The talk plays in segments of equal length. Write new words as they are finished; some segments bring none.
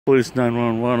Police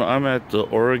 911. I'm at the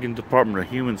Oregon Department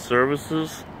of Human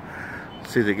Services.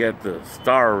 See, they got the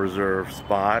Star Reserve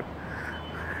spot.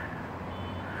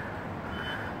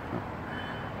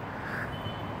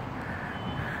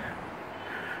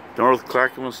 North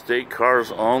Clackamas State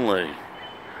cars only.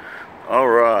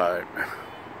 Alright.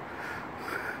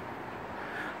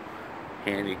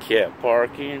 Handicap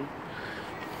parking.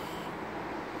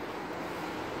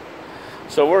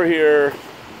 So we're here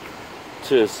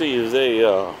to see if they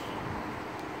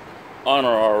honor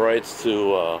our rights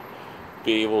to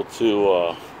be able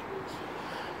to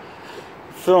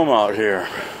film out here.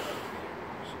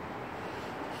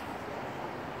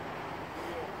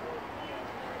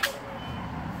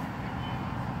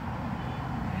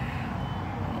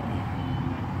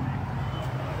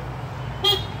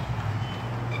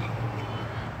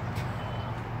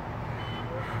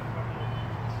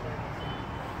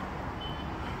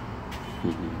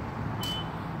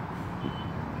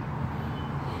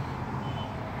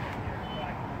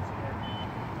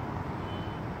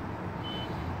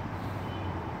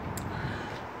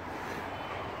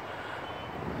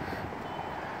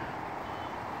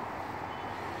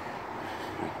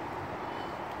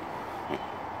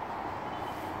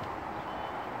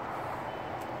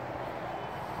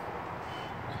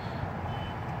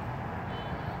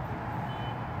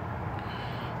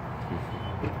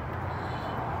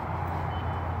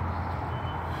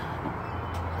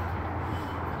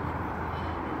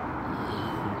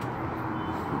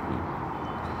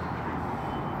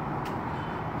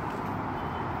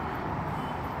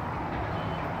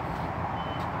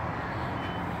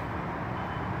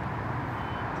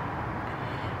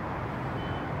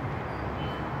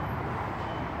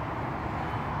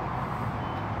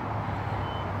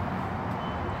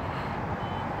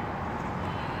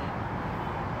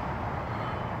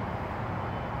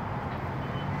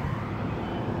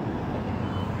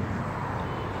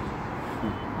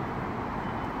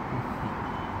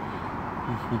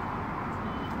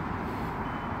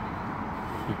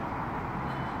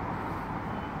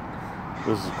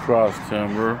 This is cross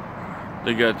timber.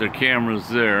 They got their cameras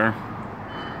there.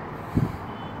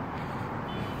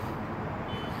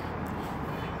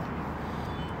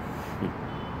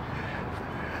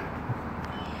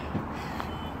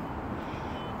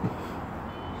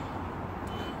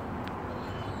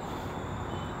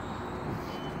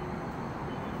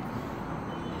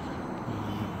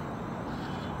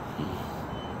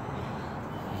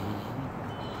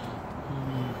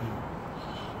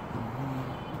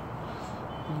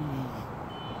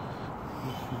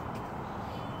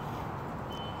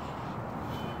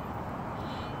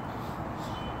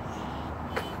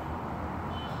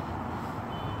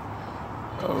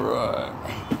 All right.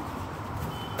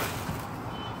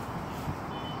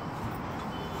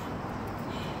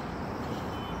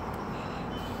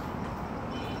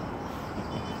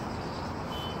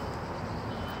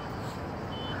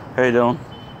 How you doing?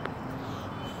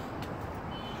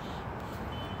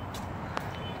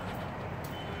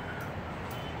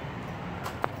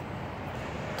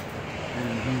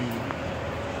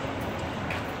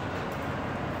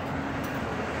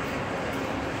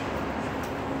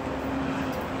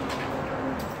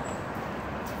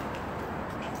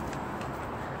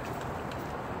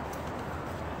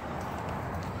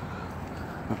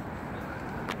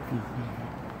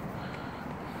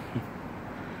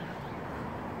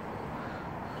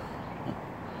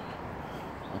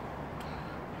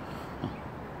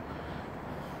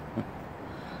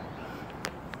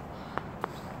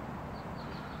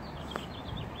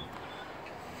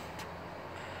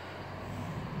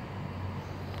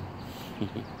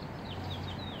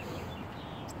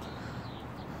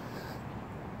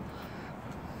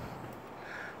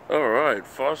 All right,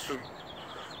 foster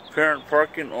parent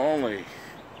parking only.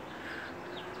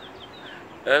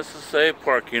 SSA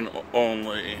parking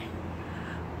only.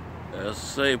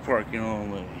 SSA parking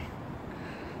only.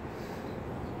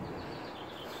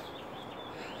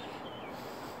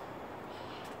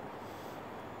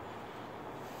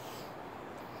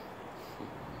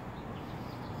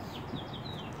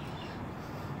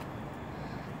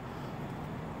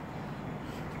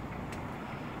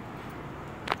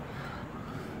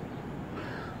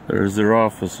 There's their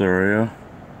office area.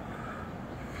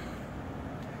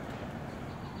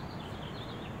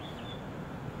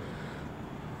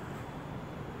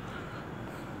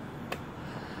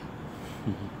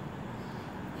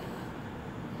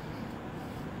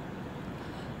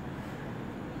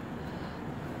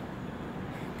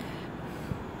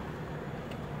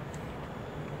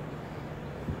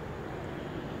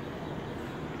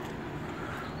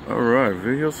 All right,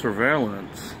 video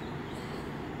surveillance.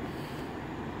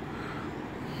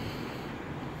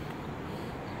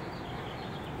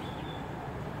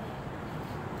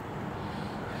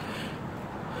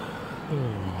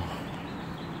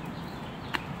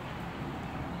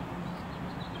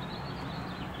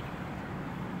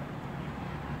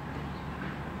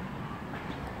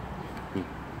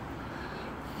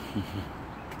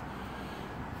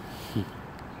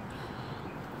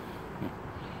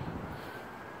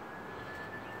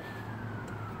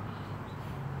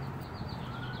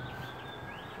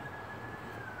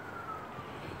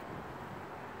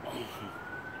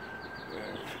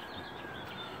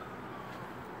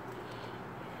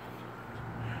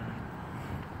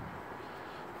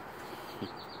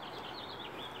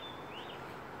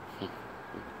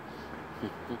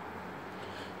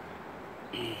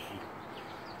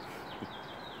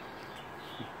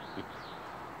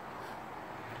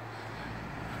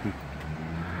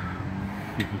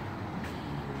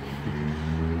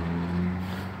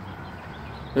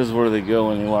 This is where they go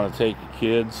when you want to take your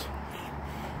kids.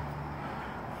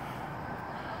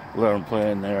 Let them play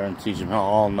in there and teach them how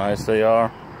all nice they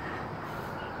are.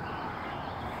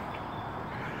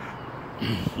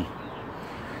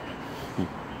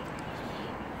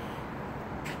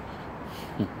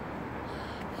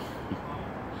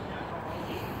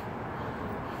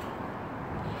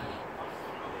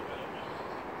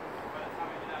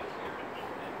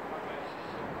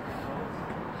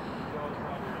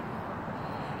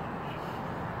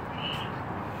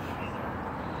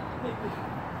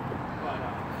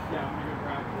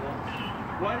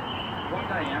 What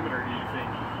diameter do you think?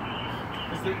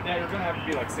 Because they're going to have to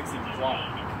be like 6 inches long.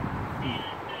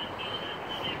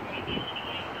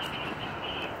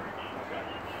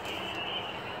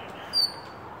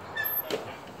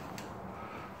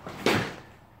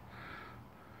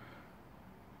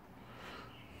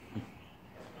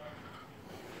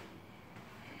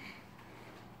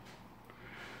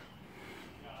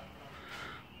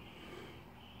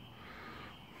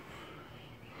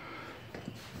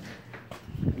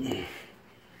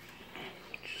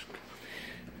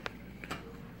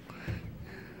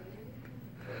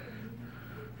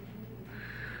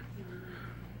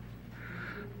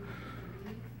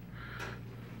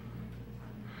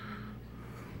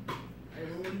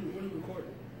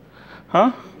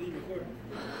 Huh?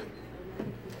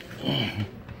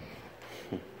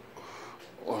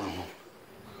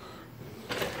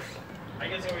 I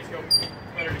guess always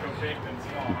better to go big than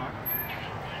small, huh?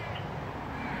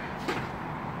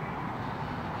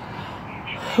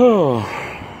 Oh.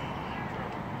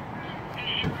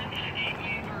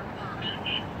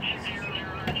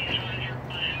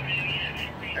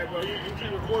 Hey, bro, you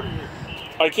can't record it.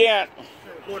 I can't. You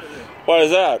can't record it. Why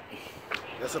is that?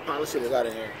 That's a policy they got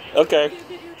in here. Okay.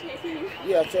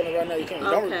 Yeah, I'm telling you right now, you can't.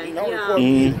 Okay, Don't yeah. record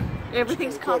me.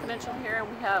 Everything's confidential here, and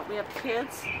we have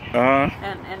kids,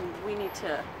 and we need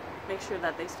to make sure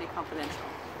that they stay confidential.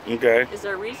 Okay. Is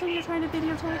there a reason you're trying to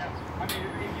videotape?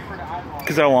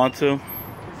 Because I want to.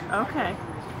 Okay.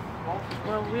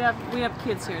 Well, we have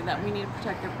kids here that we need to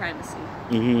protect their privacy.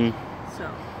 Mm-hmm. So,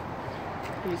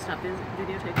 can you stop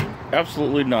videotaping?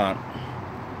 Absolutely not.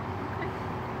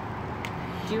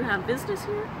 Do you have business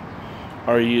here?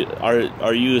 Are you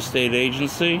a state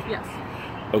agency? Yes.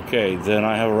 Okay, then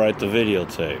I have a right to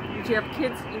videotape. Do you have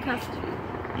kids in custody?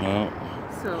 No.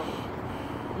 So,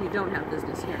 you don't have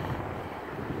business here.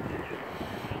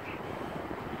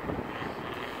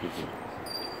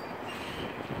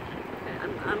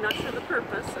 Okay, I'm not sure the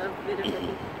purpose of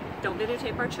videotaping. Don't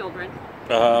videotape our children.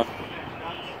 Uh-huh.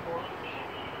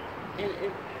 And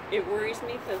it worries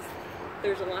me because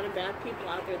there's a lot of bad people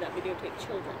out there that videotape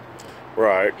children.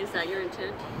 Right. Is that your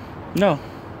intent? No.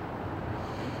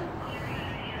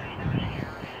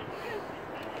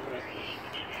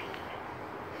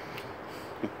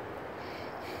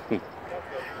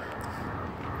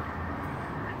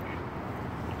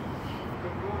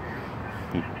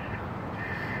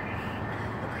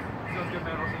 Sounds good,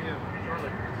 man. I'll see you shortly.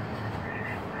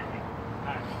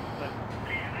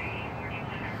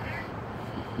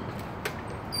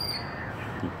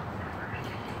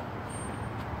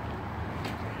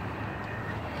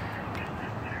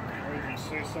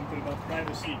 Say something about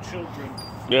privacy of children.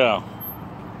 Yeah.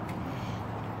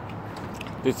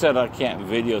 They said I can't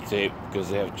videotape because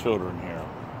they have children here.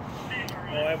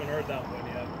 Oh, I haven't heard that one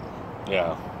yet.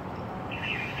 Yeah.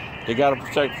 They got to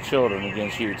protect the children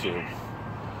against YouTube.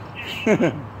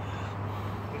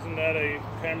 Isn't that a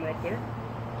camera up there?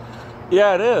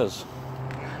 Yeah, it is.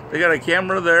 They got a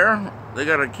camera there. They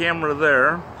got a camera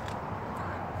there.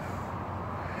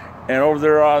 And over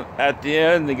there at the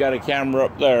end, they got a camera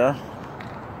up there.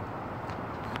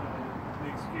 The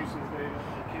excuse is they don't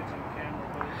have kids on camera,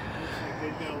 but it looks like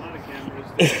they've got a lot of cameras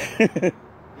that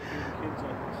kids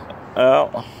on this.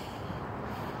 Well,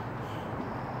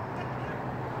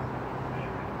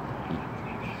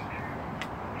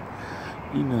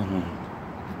 You know.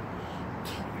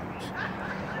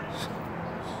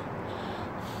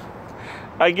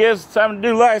 I guess it's time to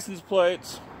do license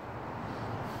plates.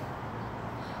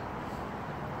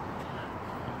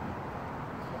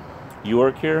 You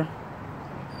work here?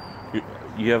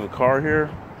 You have a car here?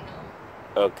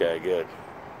 Okay, good.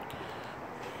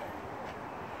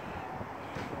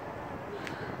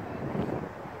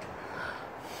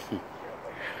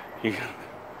 Yeah.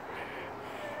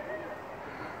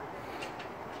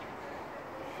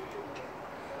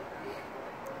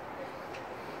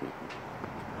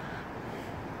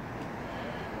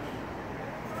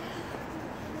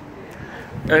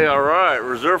 Hey, all right,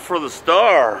 reserved for the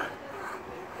star.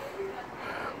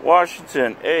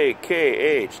 Washington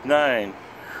AKH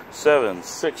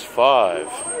 9765.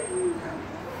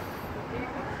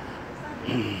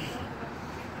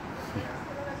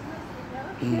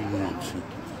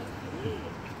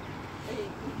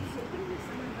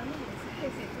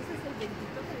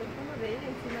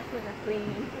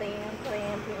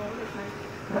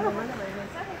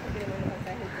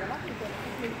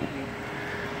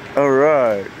 All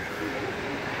right.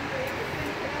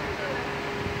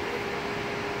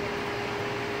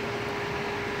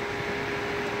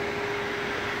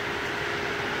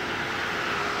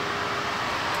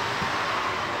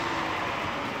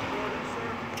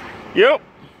 Yep.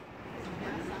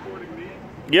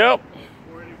 Yep.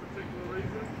 For any particular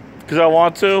reason? Because I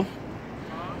want to.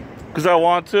 Because I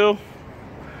want to.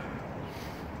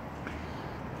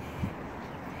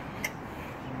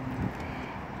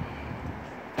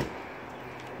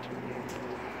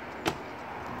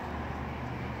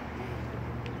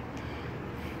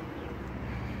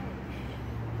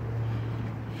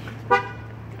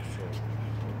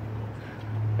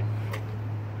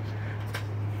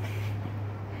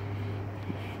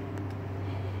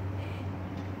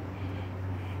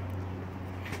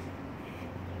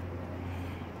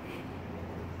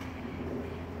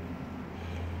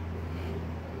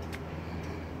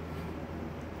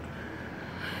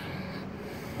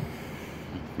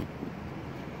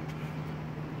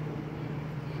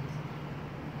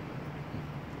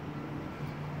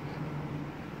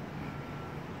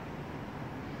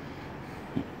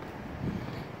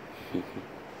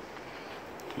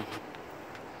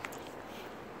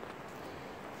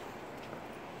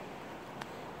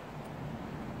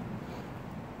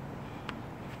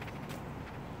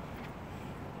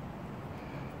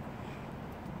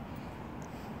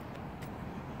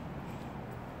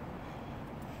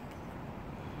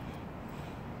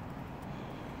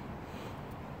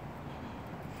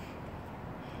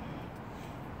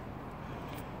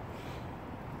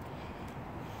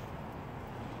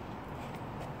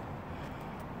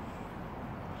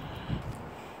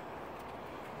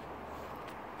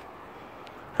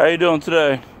 How you doing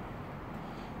today?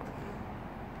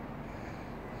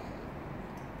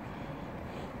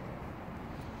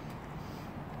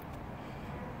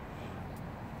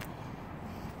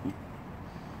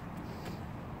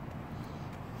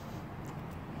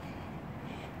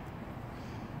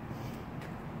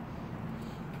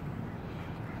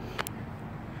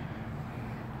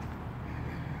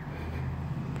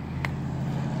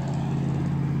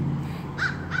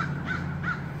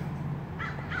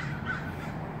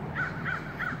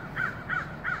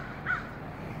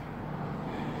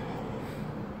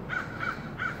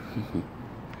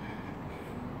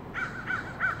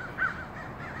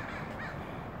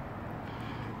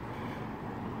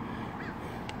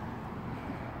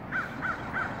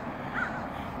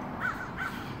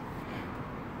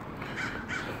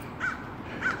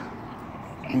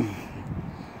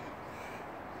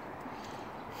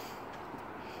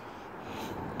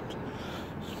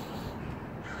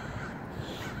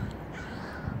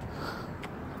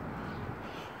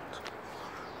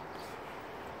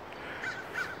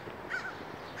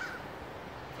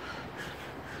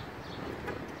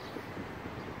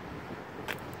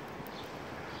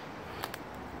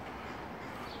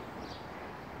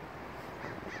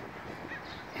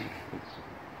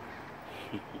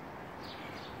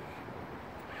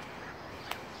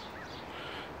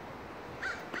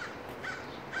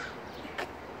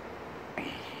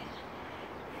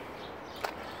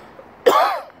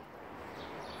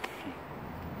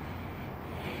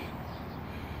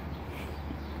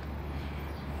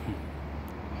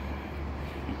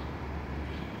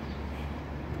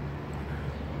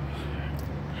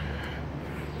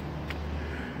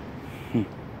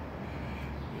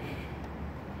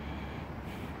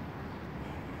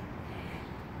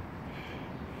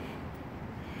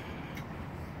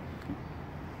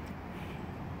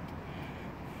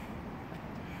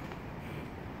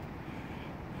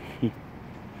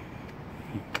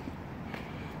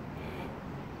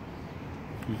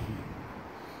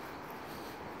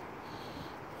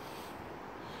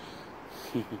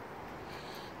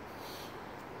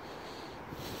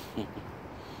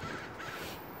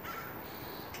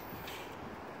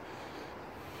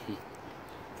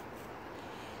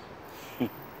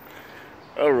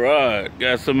 Alright,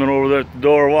 got someone over there at the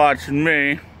door watching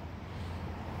me.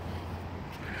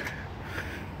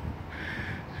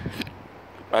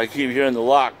 I keep hearing the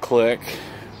lock click.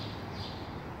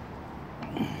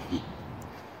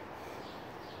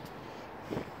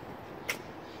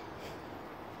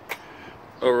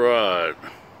 Alright.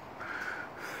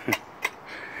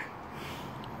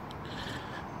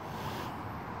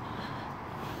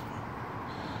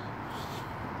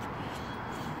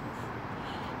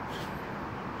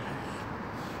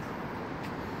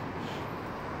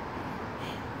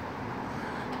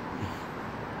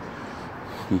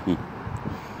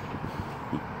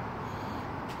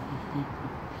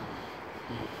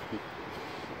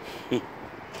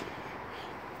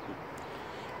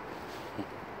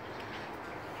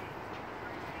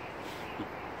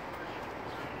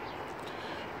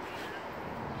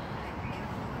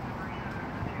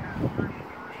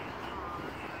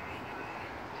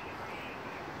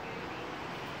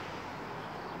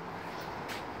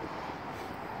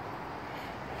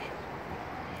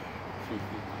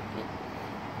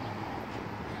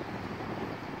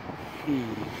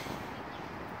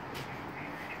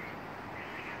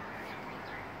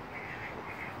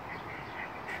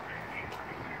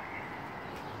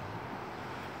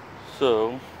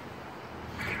 So,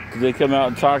 did they come out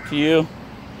and talk to you?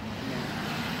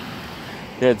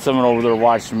 They had someone over there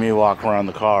watching me walk around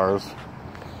the cars.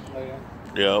 Oh,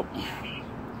 yeah? Yep.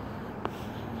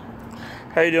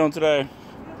 How you doing today?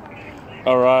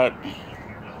 All right.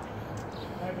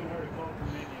 I haven't heard a call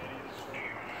from me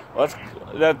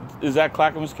yet. Is that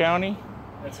Clackamas County?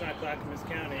 That's not Clackamas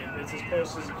County. It's as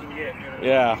close as you can get. You know?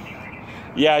 Yeah.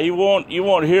 Yeah, you won't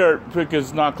hear it because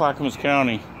it's not Clackamas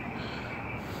County.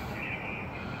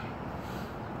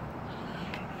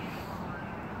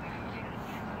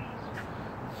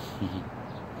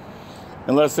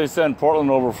 Unless they send Portland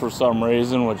over for some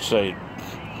reason, which they... Is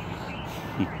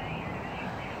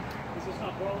this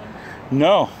not Portland?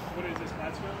 No. What is this, Plattsville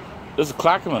or something? This is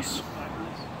Clackamas.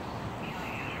 Clackamas?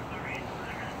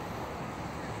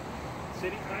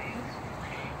 City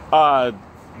Clackamas?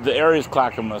 The area's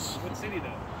Clackamas. What city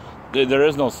though? There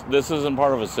is no... This isn't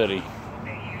part of a city.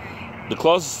 The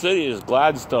closest city is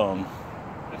Gladstone.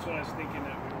 That's what I was thinking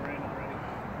that we were in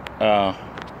already.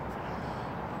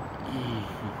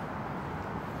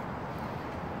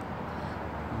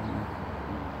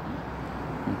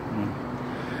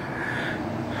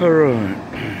 All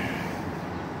right.